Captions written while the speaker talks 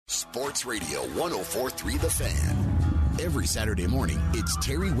Sports Radio 104.3 The Fan. Every Saturday morning, it's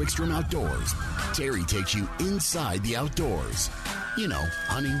Terry Wickstrom Outdoors. Terry takes you inside the outdoors. You know,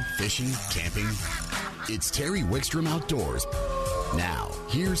 hunting, fishing, camping. It's Terry Wickstrom Outdoors. Now,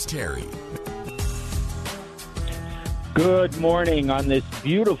 here's Terry. Good morning on this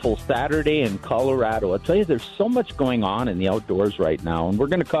beautiful Saturday in Colorado. I'll tell you, there's so much going on in the outdoors right now, and we're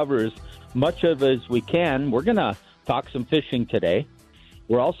going to cover as much of it as we can. We're going to talk some fishing today.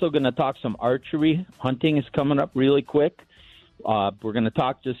 We're also going to talk some archery. Hunting is coming up really quick. We're going to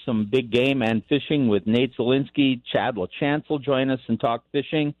talk just some big game and fishing with Nate Zielinski. Chad LaChance will join us and talk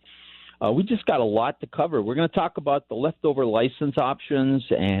fishing. We just got a lot to cover. We're going to talk about the leftover license options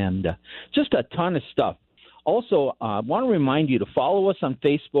and just a ton of stuff. Also, I want to remind you to follow us on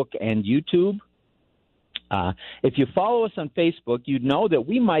Facebook and YouTube. If you follow us on Facebook, you'd know that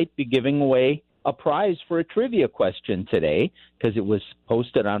we might be giving away a prize for a trivia question today because it was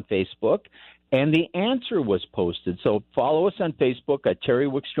posted on Facebook, and the answer was posted. So follow us on Facebook at Terry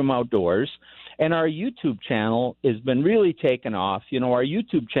Wickstrom Outdoors, and our YouTube channel has been really taken off. You know, our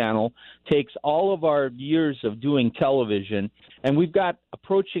YouTube channel takes all of our years of doing television, and we've got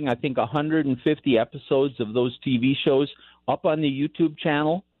approaching, I think, 150 episodes of those TV shows up on the YouTube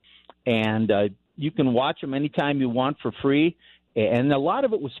channel, and you can watch them anytime you want for free. And a lot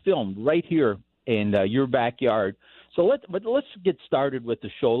of it was filmed right here in your backyard. So let's get started with the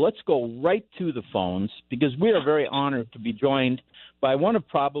show. Let's go right to the phones because we are very honored to be joined by one of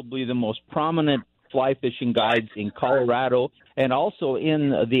probably the most prominent fly fishing guides in Colorado and also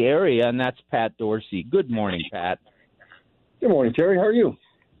in the area, and that's Pat Dorsey. Good morning, Pat. Good morning, Terry. How are you?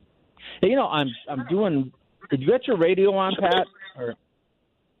 Hey, you know, I'm doing. Did you get your radio on, Pat, or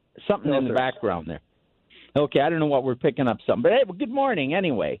something in the background there? Okay, I don't know what we're picking up something. But hey, well, good morning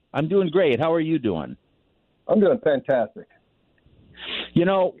anyway. I'm doing great. How are you doing? I'm doing fantastic. You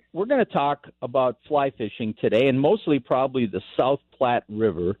know, we're going to talk about fly fishing today and mostly probably the South Platte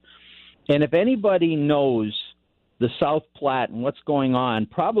River. And if anybody knows the South Platte and what's going on,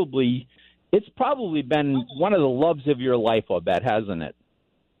 it's probably been one of the loves of your life, I bet, hasn't it?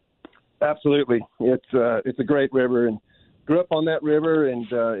 Absolutely. It's a great river, and grew up on that river, and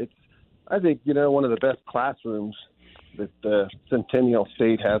it's, I think, you know, one of the best classrooms that the Centennial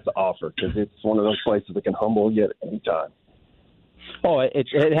State has to offer because it's one of those places that can humble you at any time. Oh,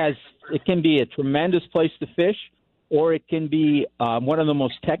 it can be a tremendous place to fish, or it can be one of the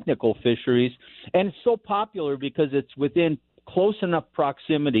most technical fisheries. And it's so popular because it's within close enough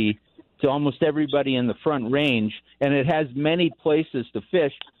proximity to almost everybody in the Front Range, and it has many places to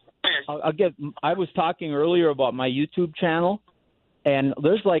fish. I was talking earlier about my YouTube channel. And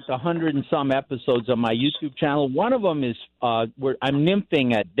there's like 100 and some episodes on my YouTube channel. One of them is where I'm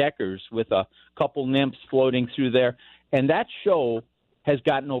nymphing at Deckers with a couple nymphs floating through there. And that show has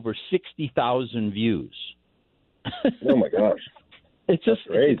gotten over 60,000 views. Oh, my gosh. It's just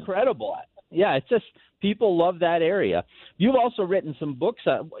it's incredible. Yeah, it's just people love that area. You've also written some books.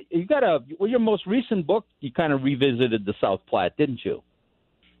 Your most recent book, you kind of revisited the South Platte, didn't you?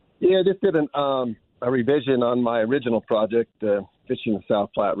 Yeah, I just did a revision on my original project, Fishing the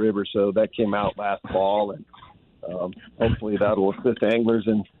South Platte River. So that came out last fall, and hopefully that will assist anglers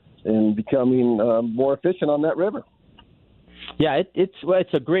in becoming more efficient on that river. Yeah,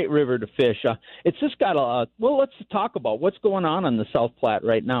 it's a great river to fish. It's just got let's talk about what's going on the South Platte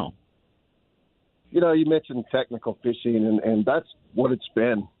right now. You know, you mentioned technical fishing, and that's what it's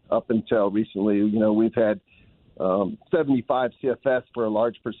been up until recently. You know, we've had 75 CFS for a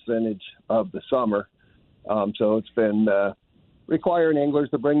large percentage of the summer. So it's been requiring anglers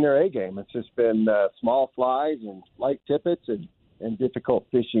to bring their A game. It's just been small flies and light tippets and difficult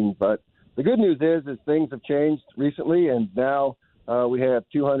fishing. But the good news is things have changed recently, and now we have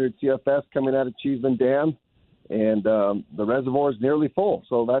 200 CFS coming out of Cheeseman Dam, and the reservoir is nearly full.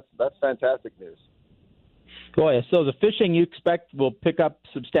 So that's fantastic news. Boy, so the fishing you expect will pick up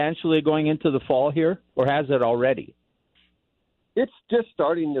substantially going into the fall here, or has it already? It's just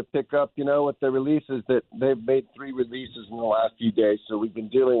starting to pick up, you know, with the releases that they've made 3 releases in the last few days. So we've been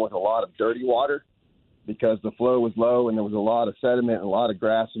dealing with a lot of dirty water because the flow was low and there was a lot of sediment and a lot of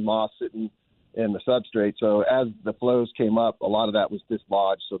grass and moss sitting in the substrate. So as the flows came up, a lot of that was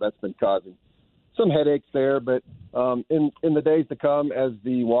dislodged. So that's been causing some headaches there. But in the days to come, as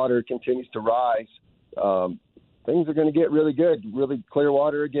the water continues to rise, things are going to get really good, really clear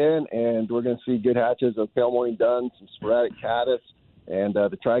water again, and we're going to see good hatches of pale morning dun, some sporadic caddis, and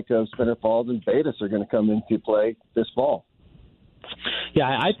the trico, spinner falls, and Baetis are going to come into play this fall. Yeah,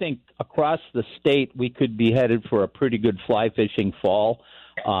 I think across the state we could be headed for a pretty good fly fishing fall.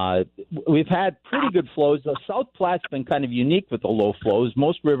 We've had pretty good flows. The South Platte's been kind of unique with the low flows.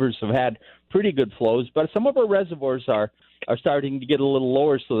 Most rivers have had pretty good flows, but some of our reservoirs are starting to get a little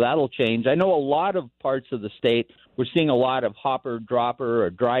lower, so that'll change. I know a lot of parts of the state, we're seeing a lot of hopper dropper or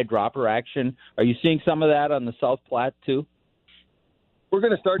dry dropper action. Are you seeing some of that on the South Platte too? We're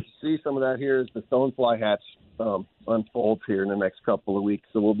going to start to see some of that here as the stonefly hatch unfolds here in the next couple of weeks.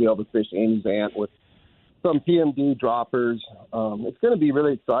 So we'll be able to fish Amy's Ant with some PMD droppers. It's going to be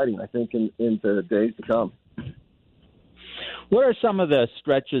really exciting, I think, in the days to come. What are some of the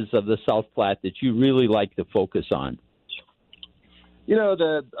stretches of the South Platte that you really like to focus on? You know,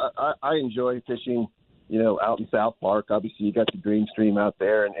 I enjoy fishing, you know, out in South Park. Obviously, you got the Green Stream out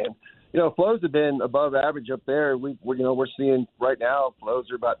there, and you know, flows have been above average up there. We're seeing right now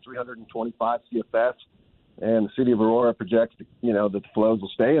flows are about 325 CFS, and the city of Aurora projects, you know, that the flows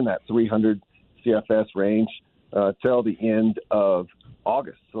will stay in that 300 CFS range till the end of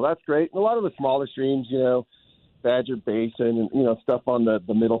August. So that's great. And a lot of the smaller streams, you know, Badger Basin and, you know, stuff on the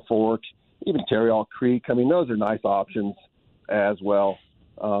Middle Fork, even Tarryall Creek. I mean, those are nice options as well.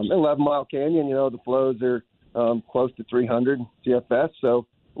 And 11 Mile Canyon, you know, the flows are close to 300 CFS. So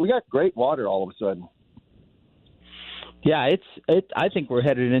we got great water all of a sudden. Yeah, I think we're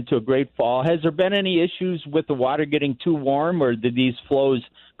headed into a great fall. Has there been any issues with the water getting too warm, or did these flows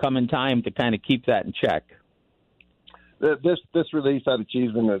come in time to kind of keep that in check? This release out of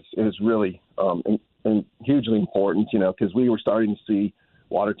Cheeseman is really and hugely important, you know, because we were starting to see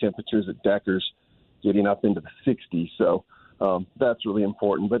water temperatures at Deckers getting up into the 60s. So that's really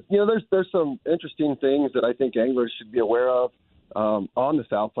important. But, you know, there's some interesting things that I think anglers should be aware of on the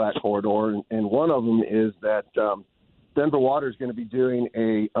South Platte corridor. And one of them is that Denver Water is going to be doing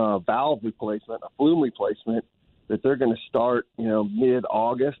a valve replacement, a flume replacement that they're going to start, you know,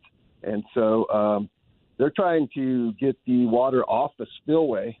 mid-August. And so they're trying to get the water off the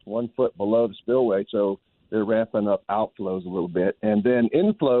spillway, 1 foot below the spillway. So they're ramping up outflows a little bit. And then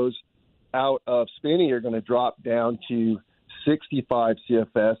inflows out of Spinney are going to drop down to 65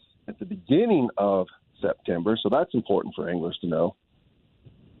 CFS at the beginning of September. So that's important for anglers to know.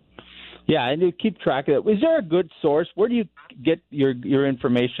 Yeah, and you keep track of it. Is there a good source? Where do you get your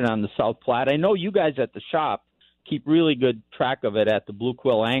information on the South Platte? I know you guys at the shop keep really good track of it at the Blue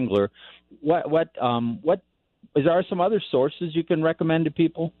Quill Angler. What is there some other sources you can recommend to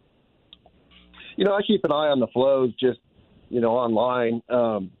people? You know, I keep an eye on the flows just, you know, online.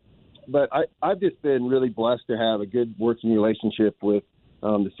 But I've just been really blessed to have a good working relationship with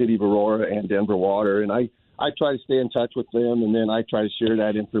the city of Aurora and Denver Water. And I try to stay in touch with them, and then I try to share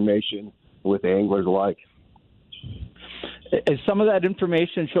that information with anglers alike. Does some of that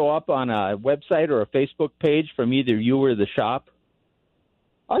information show up on a website or a Facebook page from either you or the shop?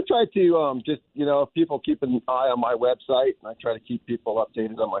 I try to just, you know, if people keep an eye on my website, and I try to keep people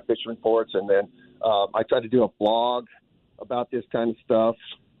updated on my fishing reports, and then I try to do a blog about this kind of stuff.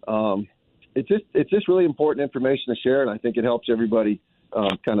 It's just really important information to share, and I think it helps everybody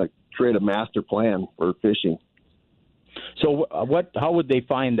kind of create a master plan for fishing. So how would they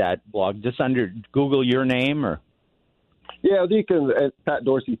find that blog? Just under Google your name, or? Yeah, you can at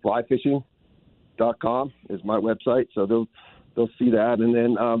PatDorseyFlyFishing.com is my website, so they'll see that. And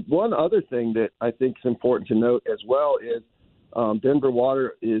then one other thing that I think is important to note as well is Denver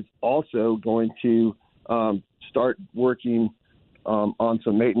Water is also going to start working on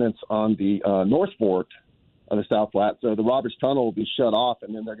some maintenance on the North Fork of the South Platte. So the Roberts Tunnel will be shut off,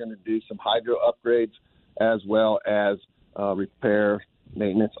 and then they're going to do some hydro upgrades as well as repair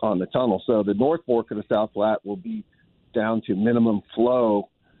maintenance on the tunnel. So the North Fork of the South Platte will be down to minimum flow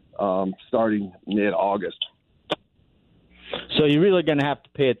starting mid-August. So you're really going to have to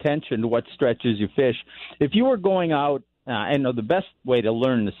pay attention to what stretches you fish. If you were going out, I know the best way to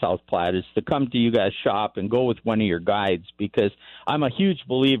learn the South Platte is to come to you guys' shop and go with one of your guides, because I'm a huge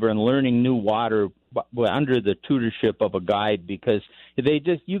believer in learning new water under the tutorship of a guide, because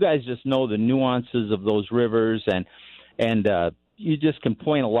you guys just know the nuances of those rivers, and you just can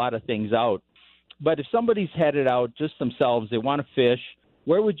point a lot of things out. But if somebody's headed out just themselves, they want to fish,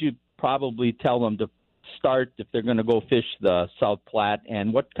 where would you probably tell them to start if they're going to go fish the South Platte,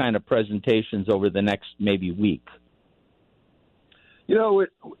 and what kind of presentations over the next maybe week? You know,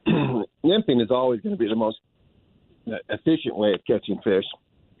 nymphing is always going to be the most efficient way of catching fish.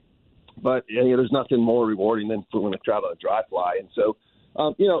 But you know, there's nothing more rewarding than fooling a trout on a dry fly. And so,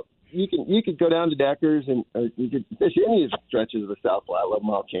 you know, you could go down to Deckers and you could fish any of the stretches of the South Platte, 11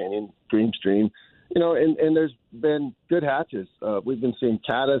 Mile Canyon, Green Stream. You know, and there's been good hatches. We've been seeing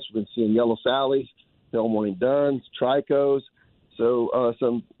caddis, we've been seeing yellow sallies, pale morning duns, tricos. So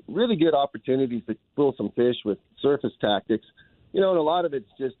some really good opportunities to pull some fish with surface tactics. And a lot of it's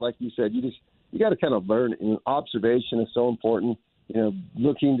just like you said, you got to kind of learn. And observation is so important.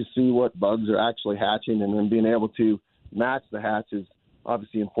 Looking to see what bugs are actually hatching, and then being able to match the hatch is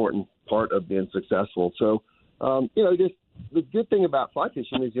obviously an important part of being successful. So, just the good thing about fly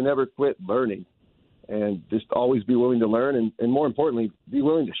fishing is you never quit learning, and just always be willing to learn, and more importantly, be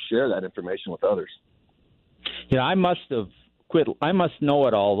willing to share that information with others. I must have quit. I must know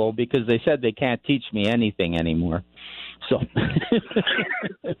it all, though, because they said they can't teach me anything anymore. So,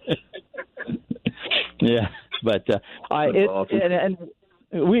 yeah, but awesome.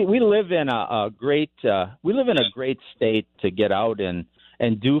 We live in a great state to get out and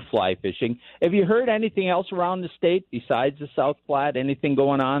do fly fishing. Have you heard anything else around the state besides the South Platte? Anything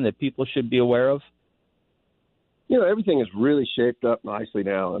going on that people should be aware of? Everything is really shaped up nicely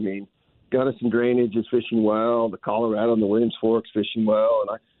now. I mean, Gunnison Drainage is fishing well. The Colorado and the Williams Fork's fishing well.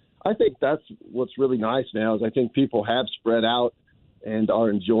 And I think that's what's really nice now is I think people have spread out and are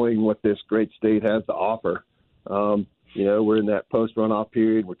enjoying what this great state has to offer. We're in that post-runoff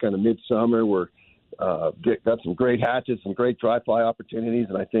period. We're kind of midsummer. We're got some great hatches, some great dry fly opportunities,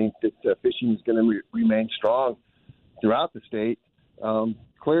 and I think that fishing is going to remain strong throughout the state,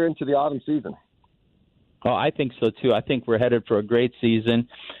 clear into the autumn season. Oh, I think so too. I think we're headed for a great season.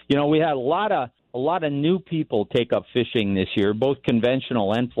 We had a lot of new people take up fishing this year, both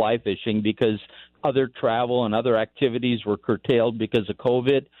conventional and fly fishing, because other travel and other activities were curtailed because of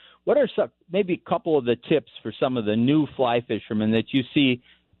COVID. What are maybe a couple of the tips for some of the new fly fishermen that you see,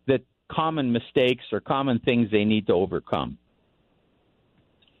 that common mistakes or common things they need to overcome?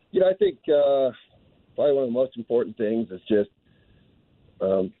 I think probably one of the most important things is just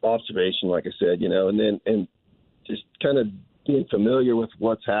observation, like I said, and just kind of being familiar with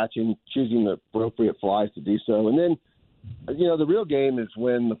what's hatching, choosing the appropriate flies to do so. And then, the real game is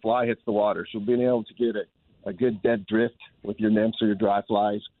when the fly hits the water. So being able to get a good dead drift with your nymphs or your dry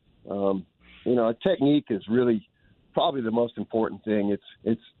flies. A technique is really probably the most important thing.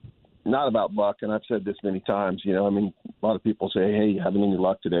 It's not about luck, and I've said this many times. A lot of people say, hey, you haven't any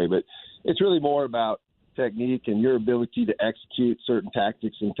luck today, but it's really more about technique and your ability to execute certain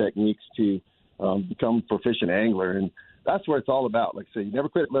tactics and techniques to become a proficient angler. And that's what it's all about. Like I said, you never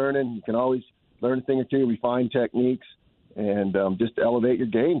quit learning. You can always learn a thing or two, refine techniques, and just elevate your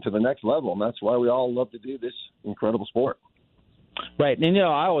game to the next level. And that's why we all love to do this incredible sport. Right. And,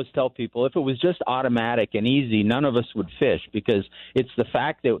 I always tell people, if it was just automatic and easy, none of us would fish, because it's the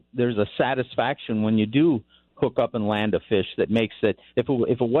fact that there's a satisfaction when you do hook up and land a fish that makes it, if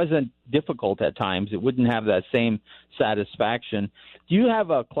it wasn't difficult at times, it wouldn't have that same satisfaction. Do you have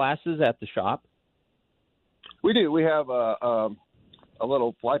classes at the shop? We do. We have a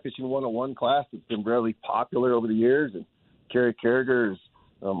little fly fishing 101 class that's been really popular over the years, and Kerry Carriger is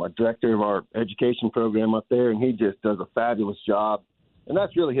our director of our education program up there, and he just does a fabulous job. And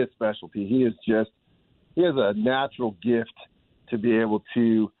that's really his specialty. He has a natural gift to be able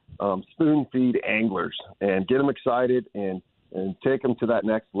to spoon feed anglers and get them excited and take them to that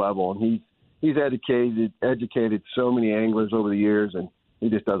next level. And he's educated so many anglers over the years, and he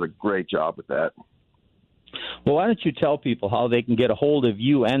just does a great job with that. Well, why don't you tell people how they can get a hold of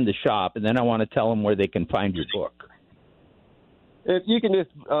you and the shop, and then I want to tell them where they can find your book. If you can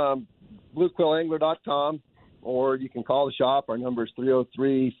just bluequillangler.com, or you can call the shop. Our number is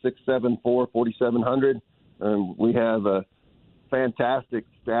 303-674-4700. We have a fantastic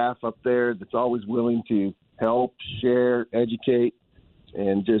staff up there that's always willing to help, share, educate,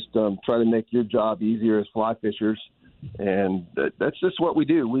 and just try to make your job easier as fly fishers. And that's just what we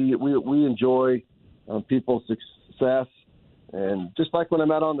do. We enjoy people's success. And just like when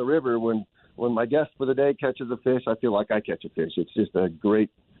I'm out on the river, when my guest for the day catches a fish, I feel like I catch a fish. It's just a great,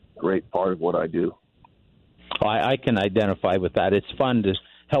 great part of what I do. I can identify with that. It's fun to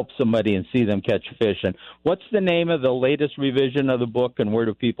help somebody and see them catch a fish. And what's the name of the latest revision of the book, and where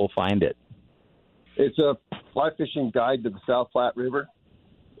do people find it? It's a fly fishing guide to the South Platte River,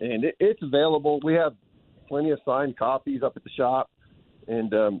 and it's available. We have plenty of signed copies up at the shop,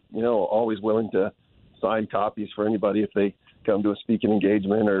 and always willing to sign copies for anybody if they come to a speaking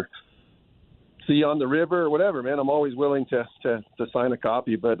engagement or see you on the river or whatever, man. I'm always willing to sign a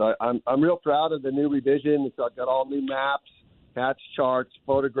copy, but I'm real proud of the new revision. It's got all new maps, hatch charts,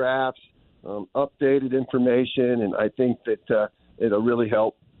 photographs, updated information, and I think that it'll really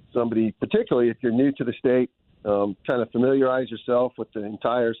help somebody, particularly if you're new to the state, kind of familiarize yourself with the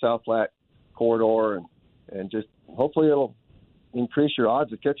entire South Platte corridor, and just hopefully it'll increase your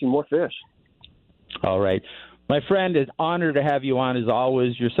odds of catching more fish. All right. My friend, it's an honor to have you on as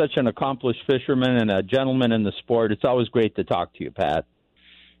always. You're such an accomplished fisherman and a gentleman in the sport. It's always great to talk to you, Pat.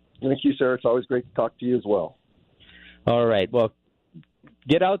 Thank you, sir. It's always great to talk to you as well. All right. Well,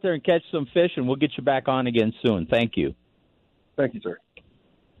 Get out there and catch some fish, and we'll get you back on again soon. Thank you. Thank you, sir.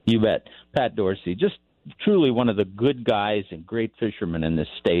 You bet. Pat Dorsey, just truly one of the good guys and great fishermen in this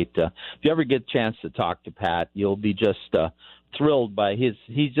state. If you ever get a chance to talk to Pat, you'll be just thrilled by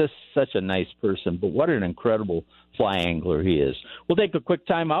he's just such a nice person, but what an incredible fly angler he is. We'll take a quick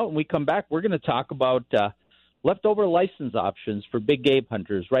time out. When we come back, we're going to talk about leftover license options for big game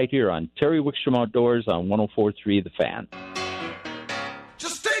hunters right here on Terry Wickstrom Outdoors on 104.3 The Fan.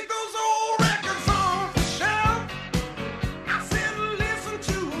 Just take those old records off the shelf. I said listen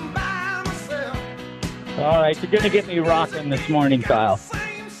to them by myself. All right, you're going to get me rocking this morning, Kyle.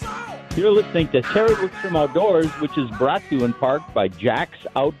 You're listening to Terry Wickstrom Outdoors, which is brought to you in part by Jack's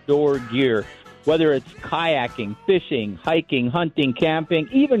Outdoor Gear. Whether it's kayaking, fishing, hiking, hunting, camping,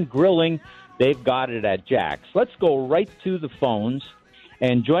 even grilling, they've got it at Jack's. Let's go right to the phones.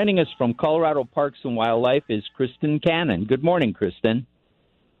 And joining us from Colorado Parks and Wildlife is Kristen Cannon. Good morning, Kristen.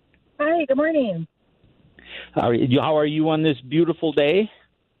 Hi, good morning. How are you on this beautiful day?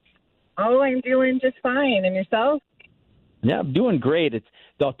 Oh, I'm doing just fine. And yourself? Yeah, I'm doing great. It's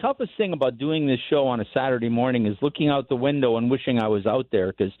the toughest thing about doing this show on a Saturday morning is looking out the window and wishing I was out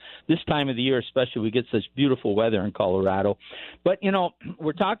there, because this time of the year especially we get such beautiful weather in Colorado. But,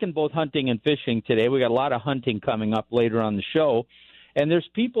 we're talking both hunting and fishing today. We got a lot of hunting coming up later on the show. And there's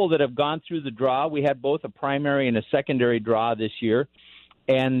people that have gone through the draw. We had both a primary and a secondary draw this year.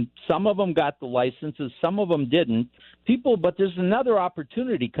 And some of them got the licenses, some of them didn't. But there's another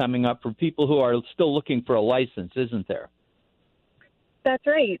opportunity coming up for people who are still looking for a license, isn't there? That's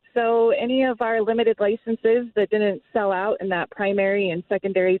right. So any of our limited licenses that didn't sell out in that primary and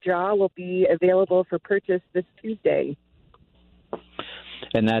secondary draw will be available for purchase this Tuesday.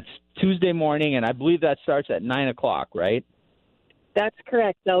 And that's Tuesday morning, and I believe that starts at 9 o'clock, right? That's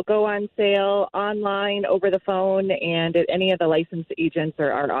correct. They'll go on sale online, over the phone, and at any of the licensed agents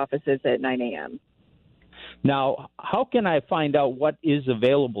or our offices at 9 a.m. Now, how can I find out what is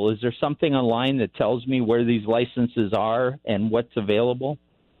available? Is there something online that tells me where these licenses are and what's available?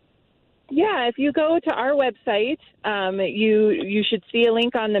 Yeah, if you go to our website, you should see a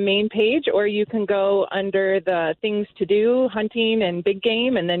link on the main page, or you can go under the things to do, hunting and big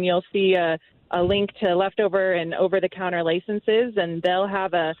game, and then you'll see a link to leftover and over-the-counter licenses, and they'll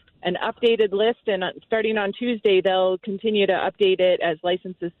have an updated list, and starting on Tuesday, they'll continue to update it as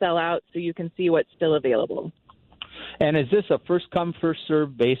licenses sell out so you can see what's still available. And is this a first-come,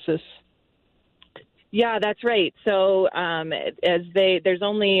 first-served basis? Yeah, that's right. So there's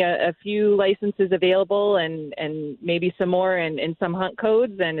only a few licenses available and maybe some more in some hunt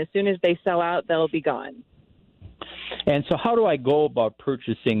codes, and as soon as they sell out, they'll be gone. And so how do I go about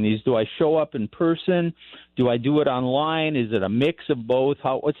purchasing these? Do I show up in person? Do I do it online? Is it a mix of both?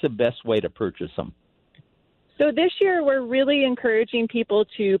 What's the best way to purchase them? So this year, we're really encouraging people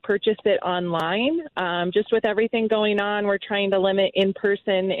to purchase it online. Just with everything going on, we're trying to limit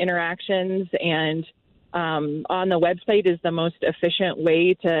in-person interactions, and on the website is the most efficient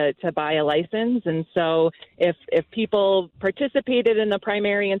way to buy a license. And so if people participated in the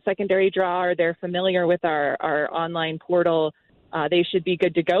primary and secondary draw, or they're familiar with our online portal, they should be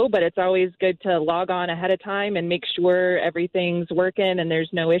good to go. But it's always good to log on ahead of time and make sure everything's working and there's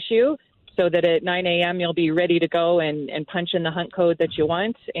no issue, so that at 9 a.m. you'll be ready to go and punch in the hunt code that you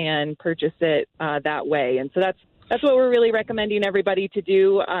want and purchase it that way. And so that's what we're really recommending everybody to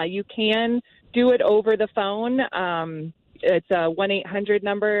do. You can do it over the phone. It's a 1-800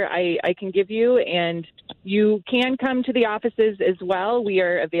 number I can give you, and you can come to the offices as well. We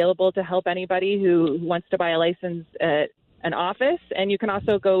are available to help anybody who wants to buy a license at an office, and you can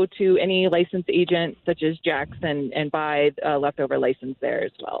also go to any licensed agent such as Jack's and buy a leftover license there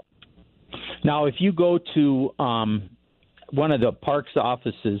as well. Now, if you go to one of the parks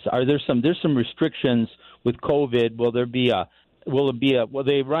offices, there's some restrictions with COVID? Will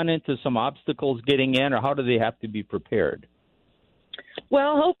they run into some obstacles getting in, or how do they have to be prepared?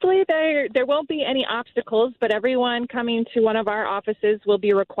 Well, hopefully there won't be any obstacles, but everyone coming to one of our offices will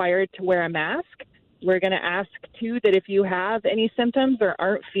be required to wear a mask. We're going to ask, too, that if you have any symptoms or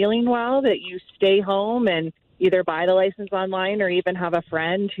aren't feeling well, that you stay home and either buy the license online or even have a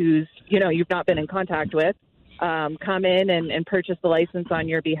friend who's, you've not been in contact with, come in and purchase the license on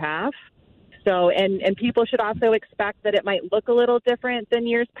your behalf. So, and people should also expect that it might look a little different than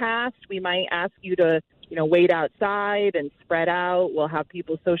years past. We might ask you to, wait outside and spread out. We'll have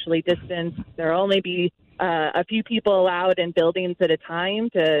people socially distanced. There'll only be a few people allowed in buildings at a time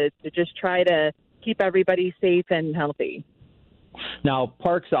to just try to keep everybody safe and healthy. Now,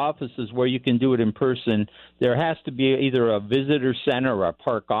 parks offices where you can do it in person, there has to be either a visitor center or a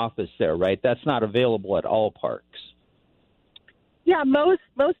park office there, right? That's not available at all parks. Yeah, most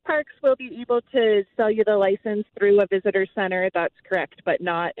parks will be able to sell you the license through a visitor center. That's correct, but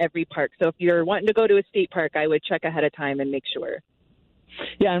not every park. So if you're wanting to go to a state park, I would check ahead of time and make sure.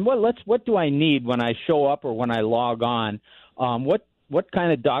 Yeah, and what do I need when I show up or when I log on? What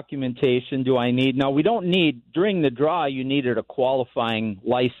kind of documentation do I need? Now, we don't need, during the draw, you needed a qualifying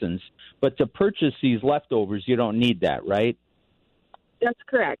license, but to purchase these leftovers, you don't need that, right? That's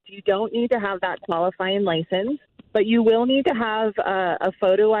correct. You don't need to have that qualifying license, but you will need to have a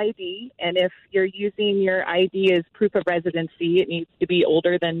photo ID. And if you're using your ID as proof of residency, it needs to be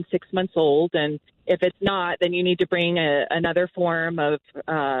older than 6 months old. And if it's not, then you need to bring another form of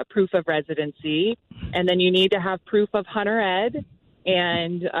proof of residency. And then you need to have proof of hunter ed.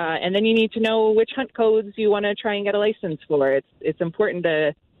 And then you need to know which hunt codes you want to try and get a license for. It's important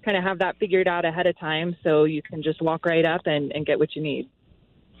to kind of have that figured out ahead of time so you can just walk right up and get what you need.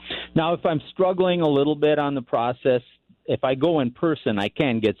 Now, if I'm struggling a little bit on the process, if I go in person, I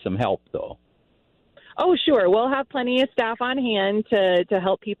can get some help, though. Oh, sure. We'll have plenty of staff on hand to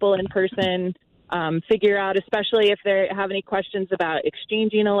help people in person figure out, especially if they have any questions about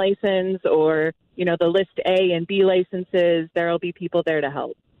exchanging a license or, the list A and B licenses. There will be people there to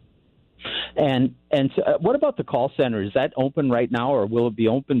help. And so, what about the call center? Is that open right now, or will it be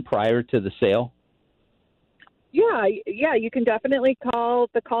open prior to the sale? Yeah, you can definitely call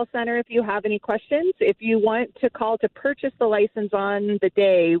the call center if you have any questions. If you want to call to purchase the license on the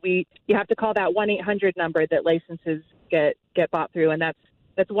day, you have to call that 1-800 number that licenses get bought through, and that's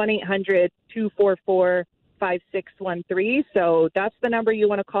 1-800-244-5613. So that's the number you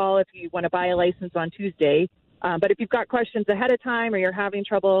want to call if you want to buy a license on Tuesday. But if you've got questions ahead of time or you're having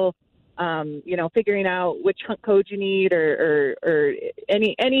trouble figuring out which hunt code you need or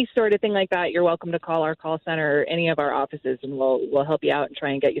any sort of thing like that, you're welcome to call our call center or any of our offices, and we'll help you out and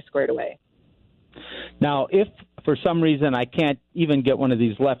try and get you squared away. Now, if for some reason I can't even get one of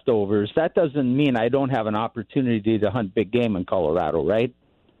these leftovers, that doesn't mean I don't have an opportunity to hunt big game in Colorado, right?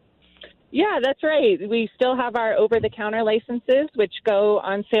 Yeah, that's right. We still have our over-the-counter licenses, which go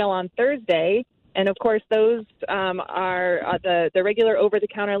on sale on Thursday. And, of course, those are the regular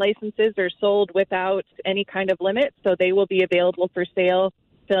over-the-counter licenses are sold without any kind of limit, so they will be available for sale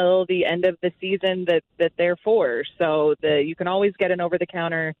till the end of the season that they're for. So you can always get an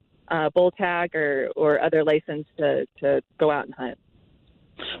over-the-counter bull tag or other license to go out and hunt.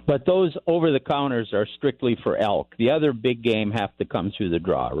 But those over-the-counters are strictly for elk. The other big game have to come through the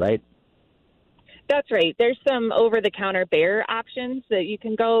draw, right? That's right. There's some over-the-counter bear options that you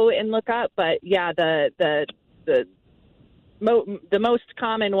can go and look up, but yeah, the most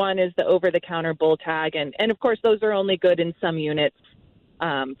common one is the over-the-counter bull tag, and of course those are only good in some units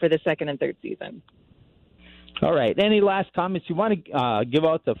for the second and third season. All right. Any last comments? You want to give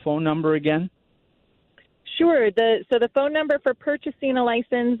out the phone number again? Sure. So the phone number for purchasing a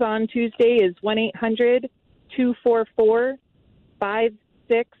license on Tuesday is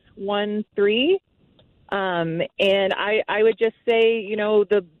 1-800-244-5613. And I would just say,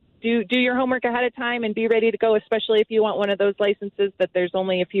 do your homework ahead of time and be ready to go, especially if you want one of those licenses that there's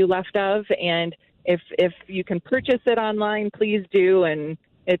only a few left of. And if you can purchase it online, please do. And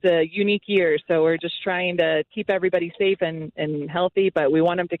it's a unique year, so we're just trying to keep everybody safe and healthy, but we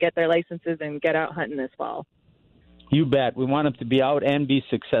want them to get their licenses and get out hunting this fall. You bet. We want them to be out and be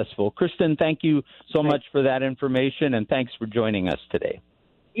successful. Kristen, thank you so much for that information, and thanks for joining us today.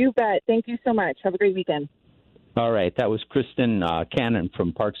 You bet. Thank you so much. Have a great weekend. All right. That was Kristen Cannon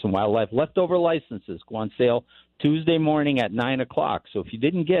from Parks and Wildlife. Leftover licenses go on sale Tuesday morning at 9 o'clock. So if you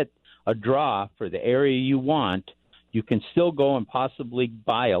didn't get a draw for the area you want, you can still go and possibly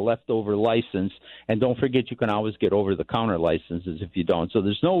buy a leftover license. And don't forget, you can always get over-the-counter licenses if you don't. So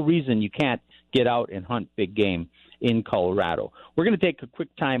there's no reason you can't get out and hunt big game in Colorado. We're going to take a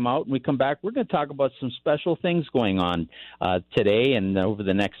quick time out. When we come back, we're going to talk about some special things going on today and over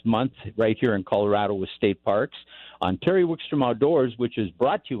the next month right here in Colorado with state parks on Terry Wickstrom Outdoors, which is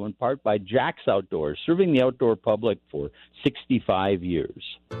brought to you in part by Jack's Outdoors, serving the outdoor public for 65 years.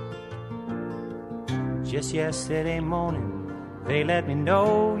 Just yesterday morning, they let me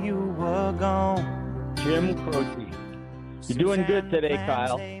know you were gone. Jim Croce. You're doing good today,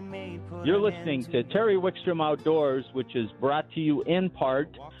 Kyle. You're listening to Terry Wickstrom Outdoors, which is brought to you in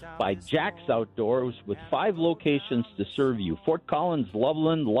part by Jack's Outdoors, with 5 locations to serve you: Fort Collins,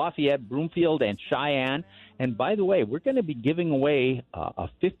 Loveland, Lafayette, Broomfield, and Cheyenne. And by the way, we're going to be giving away a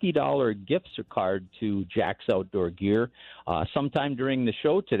 $50 gift card to Jack's Outdoor Gear sometime during the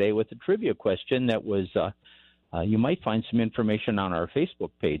show today with a trivia question that was you might find some information on our Facebook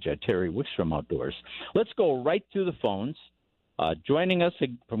page at Terry Wickstrom Outdoors. Let's go right to the phones. Joining us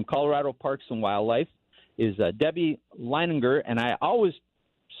from Colorado Parks and Wildlife is Debbie Leininger, and I always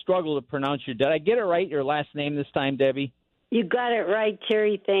struggle to pronounce your. Did I get it right? Your last name this time, Debbie? You got it right,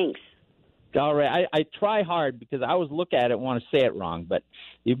 Terry. Thanks. All right, I try hard because I always look at it and want to say it wrong. But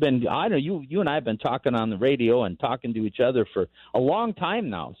I know you and I have been talking on the radio and talking to each other for a long time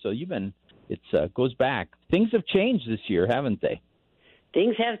now. So it goes back. Things have changed this year, haven't they?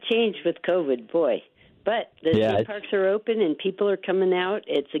 Things have changed with COVID, boy. But the state parks are open and people are coming out.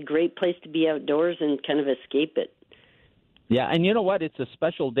 It's a great place to be outdoors and kind of escape it. Yeah, and you know what? It's a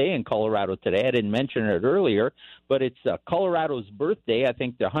special day in Colorado today. I didn't mention it earlier, but it's Colorado's birthday. I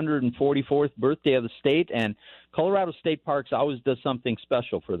think the 144th birthday of the state, and Colorado State Parks always does something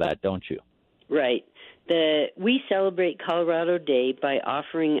special for that, don't you? Right. We celebrate Colorado Day by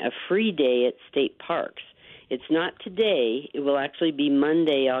offering a free day at state parks. It's not today. It will actually be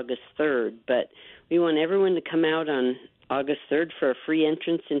Monday, August 3rd, but we want everyone to come out on August 3rd for a free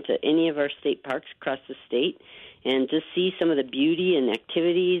entrance into any of our state parks across the state and just see some of the beauty and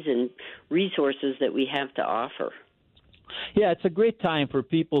activities and resources that we have to offer. Yeah, it's a great time for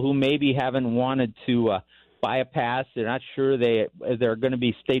people who maybe haven't wanted to buy a pass. They're not sure they're going to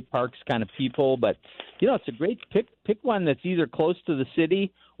be state parks kind of people, but it's a great pick one that's either close to the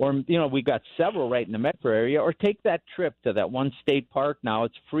city or we've got several right in the metro area, or take that trip to that one state park. Now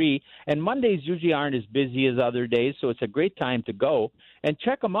it's free, and Mondays usually aren't as busy as other days, so it's a great time to go and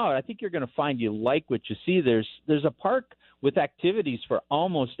check them out. I think you're going to find you like what you see. There's a park with activities for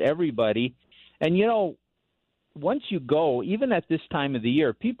almost everybody, and once you go, even at this time of the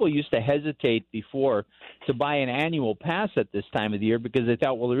year, people used to hesitate before to buy an annual pass at this time of the year because they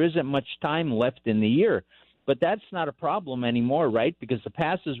thought, well, there isn't much time left in the year. But that's not a problem anymore, right? Because the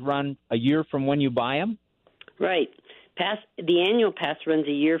passes run a year from when you buy them? Right. The annual pass runs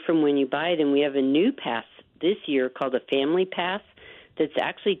a year from when you buy it, and we have a new pass this year called a family pass that's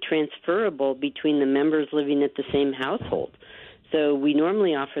actually transferable between the members living at the same household. So we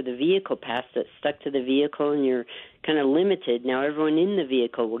normally offer the vehicle pass that's stuck to the vehicle, and you're kind of limited. Now everyone in the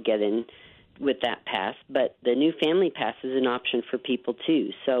vehicle will get in with that pass, but the new family pass is an option for people too.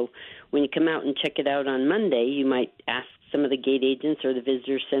 So when you come out and check it out on Monday, you might ask some of the gate agents or the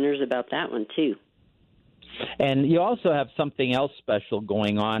visitor centers about that one too. And you also have something else special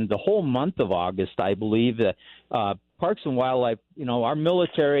going on the whole month of August, I believe. Parks and Wildlife, our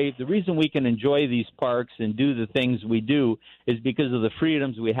military, the reason we can enjoy these parks and do the things we do is because of the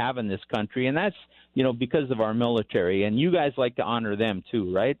freedoms we have in this country. And that's, because of our military. And you guys like to honor them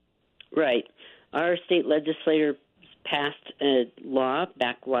too, right? Right. Our state legislator passed a law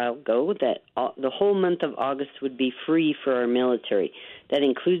back a while ago that the whole month of August would be free for our military. That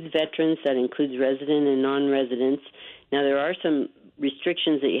includes veterans, that includes resident and non-residents. Now, there are some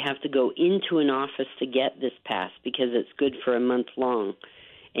restrictions that you have to go into an office to get this pass because it's good for a month long.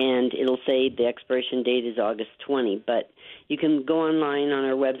 And it'll say the expiration date is August 20. But you can go online on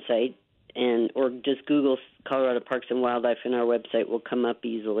our website or just Google Colorado Parks and Wildlife, and our website will come up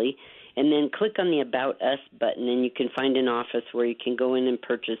easily. And then click on the About Us button, and you can find an office where you can go in and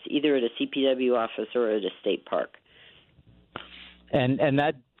purchase either at a CPW office or at a state park. And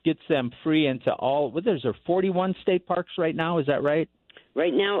that gets them free into there's 41 state parks right now, is that right?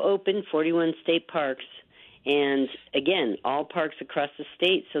 Right now open, 41 state parks. And, again, all parks across the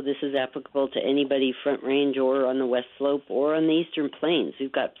state, so this is applicable to anybody Front Range or on the West Slope or on the Eastern Plains.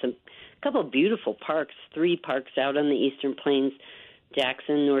 We've got a couple of beautiful parks, 3 parks out on the Eastern Plains,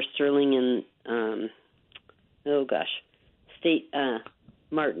 Jackson, North Sterling, and,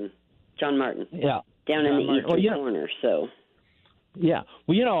 John Martin. Yeah. Down in the eastern corner, so. Yeah.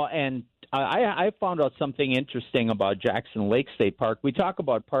 Well, and I found out something interesting about Jackson Lake State Park. We talk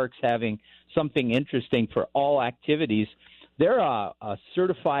about parks having something interesting for all activities. They're a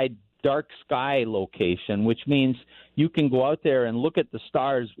certified dark sky location, which means you can go out there and look at the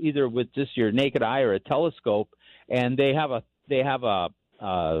stars either with just your naked eye or a telescope, and they have a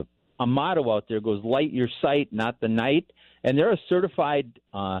motto out there goes light your sight, not the night, and they're a certified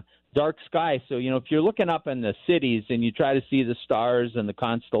dark sky. So if you're looking up in the cities and you try to see the stars and the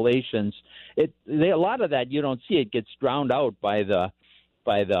constellations, a lot of that you don't see. It gets drowned out by the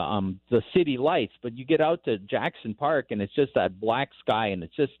city lights. But you get out to Jackson Park and it's just that black sky, and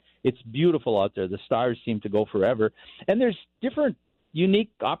it's beautiful out there. The stars seem to go forever, and there's different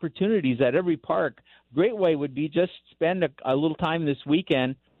unique opportunities at every park. Great way would be just spend a little time this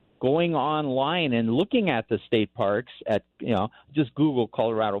weekend going online and looking at the state parks at, just Google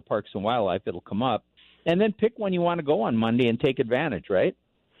Colorado Parks and Wildlife, it'll come up, and then pick when you want to go on Monday and take advantage, right?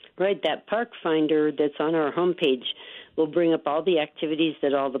 Right. That park finder that's on our homepage will bring up all the activities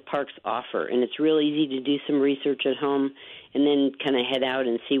that all the parks offer, and it's real easy to do some research at home and then kind of head out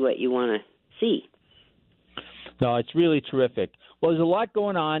and see what you want to see. No, it's really terrific. Well, there's a lot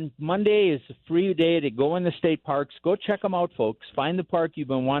going on. Monday is a free day to go in the state parks. Go check them out, folks. Find the park you've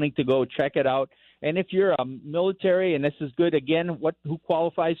been wanting to go. Check it out. And if you're a military, and this is good, again, who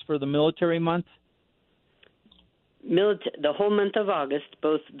qualifies for the military month? The whole month of August,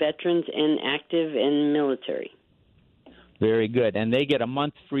 both veterans and active and military. Very good. And they get a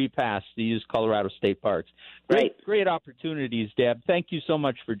month free pass to use Colorado State Parks. Great opportunities, Deb. Thank you so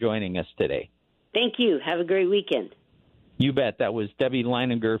much for joining us today. Thank you. Have a great weekend. You bet. That was Debbie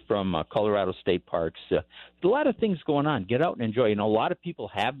Leininger from Colorado State Parks. A lot of things going on. Get out and enjoy. You know, a lot of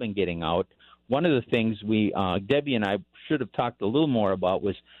people have been getting out. One of the things Debbie and I should have talked a little more about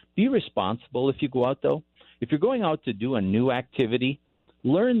was be responsible if you go out, though. If you're going out to do a new activity,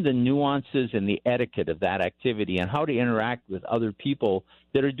 learn the nuances and the etiquette of that activity and how to interact with other people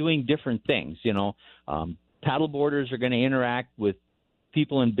that are doing different things. You know, paddleboarders are going to interact with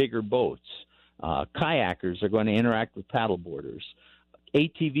people in bigger boats. Kayakers are going to interact with paddleboarders.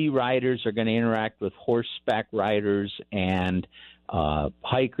 ATV riders are going to interact with horseback riders and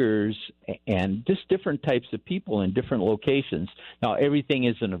hikers and just different types of people in different locations. Now, everything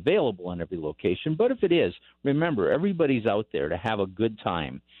isn't available in every location, but if it is, remember, everybody's out there to have a good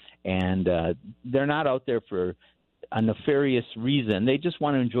time. And they're not out there for a nefarious reason. They just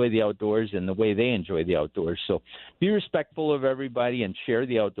want to enjoy the outdoors and the way they enjoy the outdoors. So be respectful of everybody and share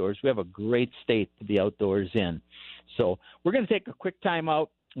the outdoors. We have a great state to be outdoors in. So we're going to take a quick time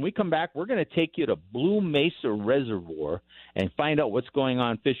out. When we come back, we're going to take you to Blue Mesa Reservoir and find out what's going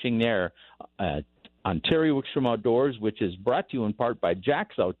on fishing there on Terry Wickstrom Outdoors, which is brought to you in part by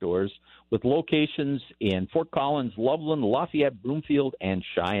Jack's Outdoors, with locations in Fort Collins, Loveland, Lafayette, Broomfield, and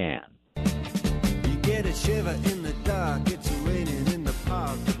Cheyenne. You get a shiver in the dark, it's raining in the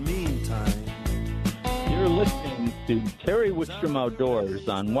park, but meantime. You're listening to Terry Wickstrom Outdoors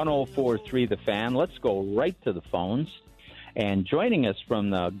on 104.3 The Fan. Let's go right to the phones. And joining us from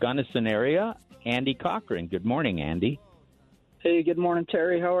the Gunnison area, Andy Cochran. Good morning, Andy. Hey, good morning,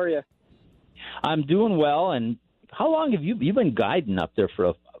 Terry. How are you? I'm doing well. And how long have you been guiding up there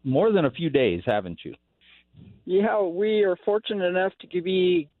for more than a few days, haven't you? Yeah, we are fortunate enough to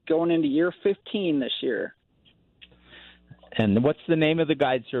be going into year 15 this year. And what's the name of the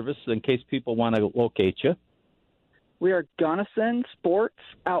guide service in case people want to locate you? We are Gunnison Sports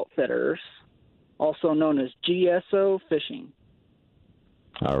Outfitters, also known as GSO Fishing.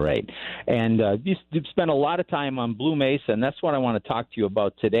 All right. And you've spent a lot of time on Blue Mesa, and that's what I want to talk to you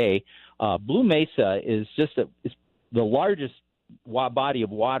about today. Blue Mesa is just the largest body of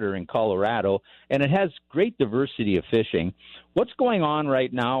water in Colorado, and it has great diversity of fishing. What's going on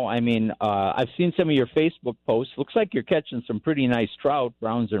right now? I mean, I've seen some of your Facebook posts. Looks like you're catching some pretty nice trout,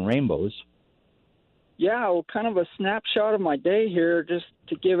 browns and rainbows. Yeah, well, kind of a snapshot of my day here just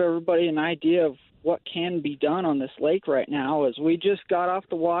to give everybody an idea of what can be done on this lake right now. Is we just got off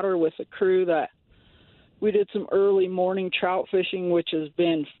the water with a crew that we did some early morning trout fishing, which has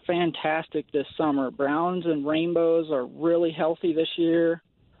been fantastic this summer. Browns and rainbows are really healthy this year.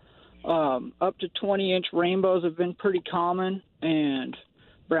 Up to 20-inch rainbows have been pretty common, and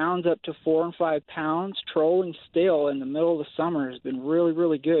browns up to 4 and 5 pounds. Trolling still in the middle of the summer has been really,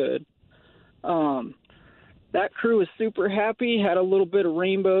 really good. That crew was super happy, had a little bit of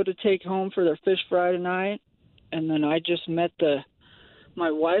rainbow to take home for their fish fry tonight. And then I just met my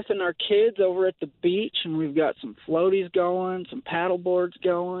wife and our kids over at the beach, and we've got some floaties going, some paddle boards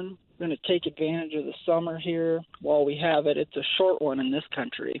going. We're going to take advantage of the summer here while we have it. It's a short one in this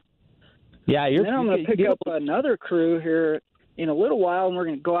country. Yeah, then I'm going to pick up another crew here in a little while, and we're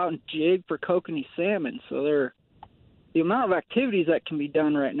going to go out and jig for kokanee salmon. So the amount of activities that can be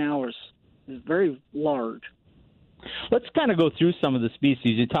done right now is very large. Let's kind of go through some of the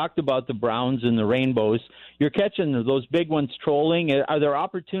species. You talked about the browns and the rainbows. You're catching those big ones trolling. Are there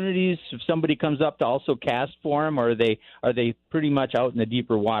opportunities if somebody comes up to also cast for them, or are they pretty much out in the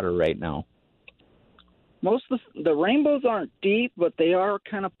deeper water right now? Most of the rainbows aren't deep, but they are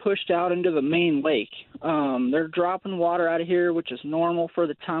kind of pushed out into the main lake. They're dropping water out of here, which is normal for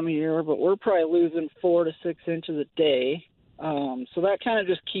the time of year, but we're probably losing 4 to 6 inches a day. So that kind of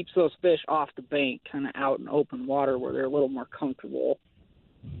just keeps those fish off the bank, kind of out in open water where they're a little more comfortable.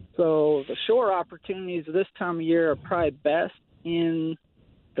 So the shore opportunities this time of year are probably best in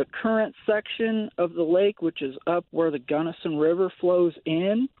the current section of the lake, which is up where the Gunnison River flows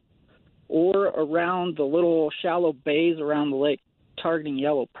in, or around the little shallow bays around the lake targeting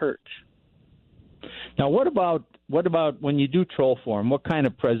yellow perch. Now, what about when you do troll for them? What kind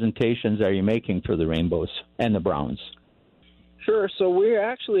of presentations are you making for the rainbows and the browns? Sure. So we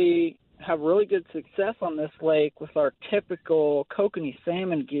actually have really good success on this lake with our typical kokanee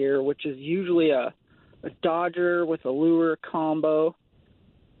salmon gear, which is usually a a Dodger with a lure combo.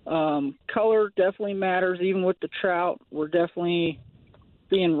 Color definitely matters, even with the trout. We're definitely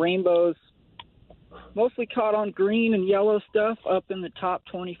seeing rainbows, mostly caught on green and yellow stuff up in the top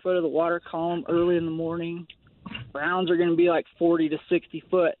 20 foot of the water column early in the morning. Browns are going to be like 40 to 60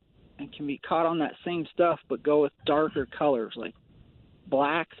 foot and can be caught on that same stuff, but go with darker colors like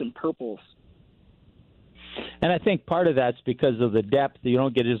blacks and purples. And I think part of that's because of the depth. You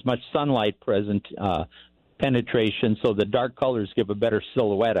don't get as much sunlight penetration, so the dark colors give a better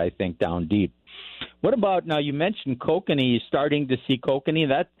silhouette, I think, down deep. What about, now you mentioned kokanee, starting to see kokanee.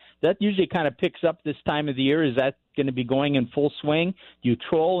 That usually kind of picks up this time of the year. Is that going to be going in full swing? Do you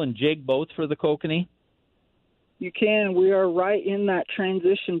troll and jig both for the kokanee? You can. We are right in that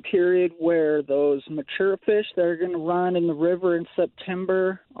transition period where those mature fish that are going to run in the river in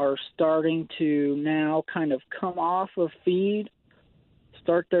September are starting to now kind of come off of feed,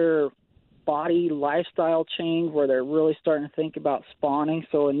 start their body lifestyle change where they're really starting to think about spawning.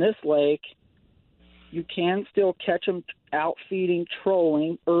 So in this lake, you can still catch them out feeding,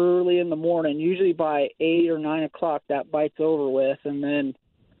 trolling early in the morning. Usually by 8 or 9 o'clock, that bite's over with, and then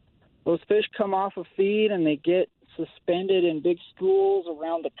those fish come off of feed and they get suspended in big schools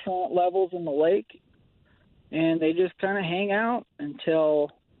around the current levels in the lake, and they just kind of hang out until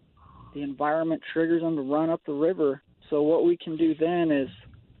the environment triggers them to run up the river. So what we can do then is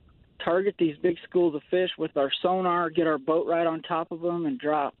target these big schools of fish with our sonar, get our boat right on top of them, and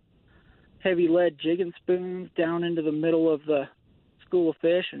drop heavy lead jigging spoons down into the middle of the school of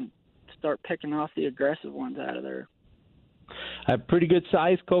fish and start picking off the aggressive ones out of there. A pretty good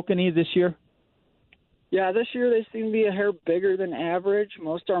size kokanee this year? Yeah, this year they seem to be a hair bigger than average.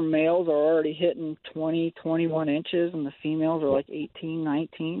 Most of our males are already hitting 20, 21 inches, and the females are like 18,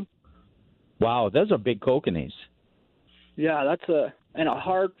 19. Wow, those are big kokanees. Yeah, that's a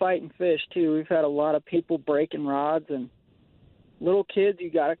hard fighting fish, too. We've had a lot of people breaking rods, and little kids, you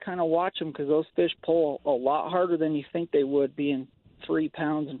got to kind of watch them because those fish pull a lot harder than you think they would, being 3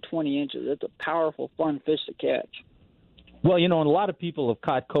 pounds and 20 inches. It's a powerful, fun fish to catch. Well, and a lot of people have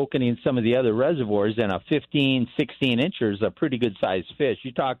caught kokanee in some of the other reservoirs, and a 15, 16 incher is a pretty good-sized fish.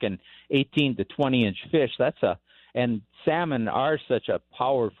 You're talking 18 to 20-inch fish. And salmon are such a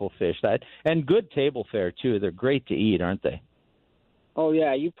powerful fish. And good table fare, too. They're great to eat, aren't they? Oh,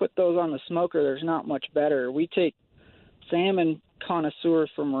 yeah. You put those on the smoker, there's not much better. We take salmon connoisseurs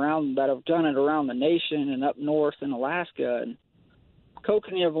from around that have done it around the nation and up north in Alaska, and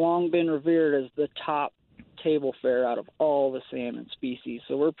kokanee have long been revered as the top table fare out of all the salmon species,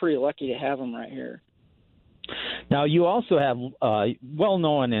 so we're pretty lucky to have them right here. Now, you also have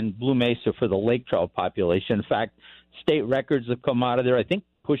well-known in Blue Mesa for the lake trout population. In fact, state records have come out of there, I think,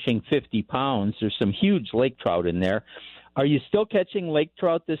 pushing 50 pounds. There's some huge lake trout in there. Are you still catching lake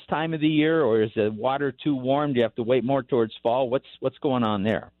trout this time of the year, or is the water too warm? Do you have to wait more towards fall? What's going on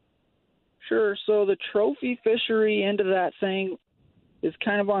there? Sure. So the trophy fishery end of that thing is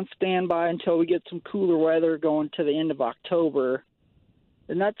kind of on standby until we get some cooler weather going to the end of October.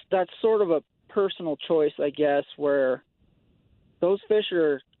 And that's sort of a personal choice, I guess, where those fish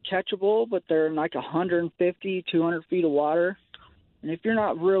are catchable, but they're in like 150, 200 feet of water. And if you're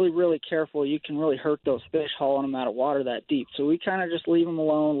not really, really careful, you can really hurt those fish hauling them out of water that deep. So we kind of just leave them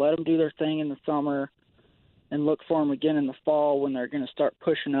alone, let them do their thing in the summer, and look for them again in the fall when they're going to start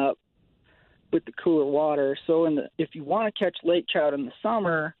pushing up with the cooler water. So if you want to catch lake trout in the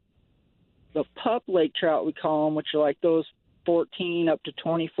summer, the pup lake trout, we call them, which are like those 14 up to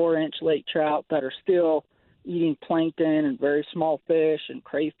 24-inch lake trout that are still eating plankton and very small fish and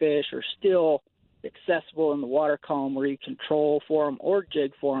crayfish, are still accessible in the water column where you can troll for them or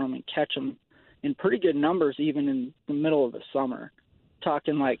jig for them and catch them in pretty good numbers even in the middle of the summer,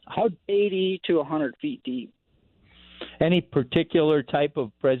 talking like 80 to 100 feet deep. Any particular type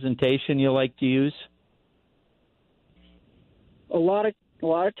of presentation you like to use? A lot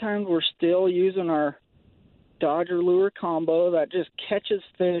of times we're still using our Dodger lure combo that just catches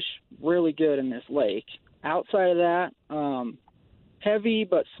fish really good in this lake. Outside of that, heavy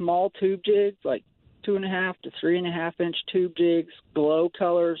but small tube jigs, like 2.5 to 3.5 inch tube jigs, glow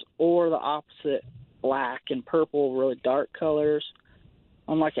colors, or the opposite, black and purple, really dark colors,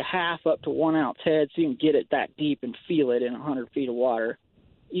 on like a half up to 1 ounce head, so you can get it that deep and feel it in 100 feet of water.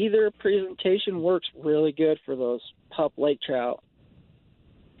 Either presentation works really good for those pup lake trout.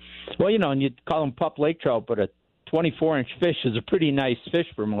 Well, and you'd call them pup lake trout, but a 24-inch fish is a pretty nice fish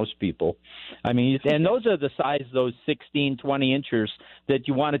for most people. I mean, and those are the size, those 16, 20 inchers that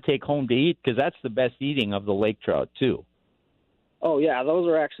you want to take home to eat, because that's the best eating of the lake trout, too. Oh, yeah, those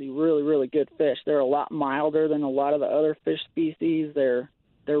are actually really, really good fish. They're a lot milder than a lot of the other fish species. They're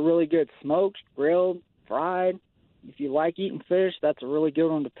really good smoked, grilled, fried. If you like eating fish, that's a really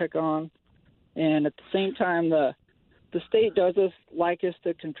good one to pick on. And at the same time, the state does like us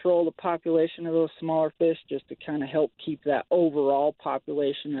to control the population of those smaller fish just to kind of help keep that overall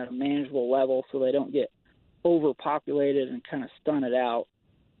population at a manageable level so they don't get overpopulated and kind of stun it out.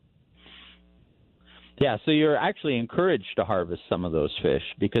 Yeah, so you're actually encouraged to harvest some of those fish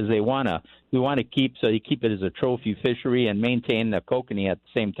because we want to keep it as a trophy fishery and maintain the kokanee at the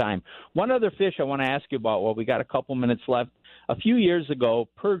same time. One other fish I want to ask you about, well, we got a couple minutes left. A few years ago,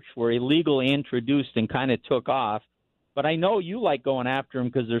 perch were illegally introduced and kind of took off, but I know you like going after them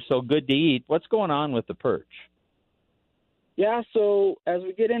because they're so good to eat. What's going on with the perch? Yeah, so as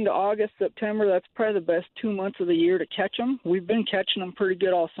we get into August, September, that's probably the best 2 months of the year to catch them. We've been catching them pretty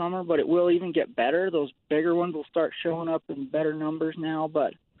good all summer, but it will even get better. Those bigger ones will start showing up in better numbers now,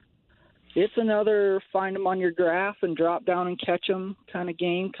 but it's another find them on your graph and drop down and catch them kind of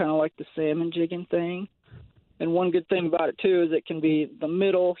game, kind of like the salmon jigging thing. And one good thing about it, too, is it can be the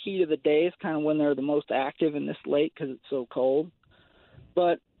middle heat of the day is kind of when they're the most active in this lake because it's so cold.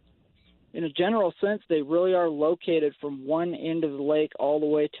 But in a general sense, they really are located from one end of the lake all the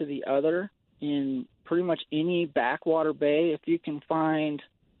way to the other in pretty much any backwater bay. If you can find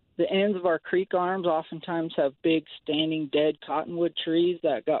the ends of our creek arms oftentimes have big standing dead cottonwood trees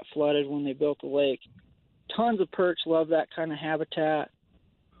that got flooded when they built the lake. Tons of perch love that kind of habitat.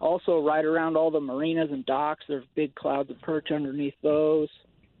 Also, right around all the marinas and docks, there's big clouds of perch underneath those.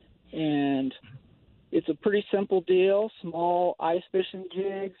 And it's a pretty simple deal, small ice fishing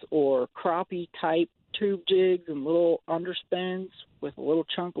jigs or crappie-type tube jigs and little underspins with a little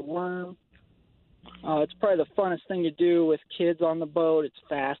chunk of worm. It's probably the funnest thing to do with kids on the boat. It's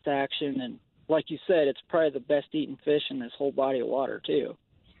fast action, and like you said, it's probably the best eating fish in this whole body of water, too.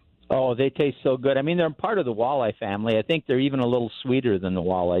 Oh, they taste so good. I mean, they're part of the walleye family. I think they're even a little sweeter than the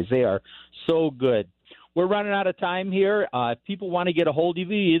walleyes. They are so good. We're running out of time here. If people want to get a hold of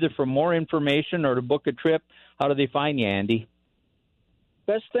you, either for more information or to book a trip, how do they find you, Andy?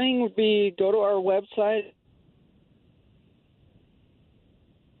 Best thing would be go to our website,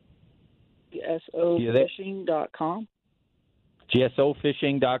 gsofishing.com.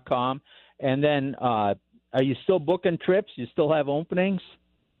 gsofishing.com. And then are you still booking trips? You still have openings?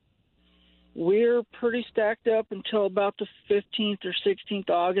 We're pretty stacked up until about the 15th or 16th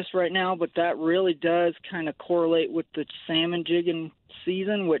of August right now, but that really does kind of correlate with the salmon jigging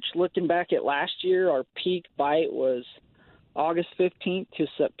season, which looking back at last year, our peak bite was August 15th to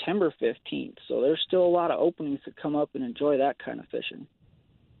September 15th. So there's still a lot of openings to come up and enjoy that kind of fishing.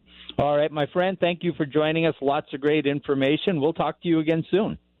 All right, my friend, thank you for joining us. Lots of great information. We'll talk to you again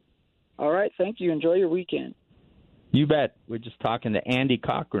soon. All right, thank you. Enjoy your weekend. You bet. We're just talking to Andy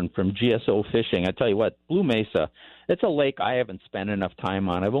Cochran from GSO Fishing. I tell you what, Blue Mesa, it's a lake I haven't spent enough time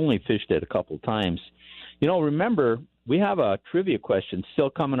on. I've only fished it a couple of times. You know, remember, we have a trivia question still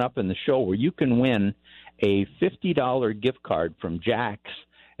coming up in the show where you can win a $50 gift card from Jack's.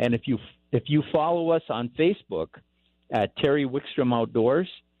 And if you follow us on Facebook at Terry Wickstrom Outdoors,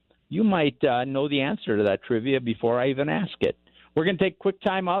 you might know the answer to that trivia before I even ask it. We're going to take a quick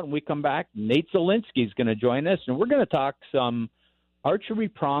time out, and we come back. Nate Zielinski is going to join us, and we're going to talk some archery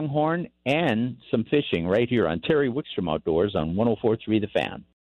pronghorn and some fishing right here on Terry Wickstrom Outdoors on 104.3 The Fan.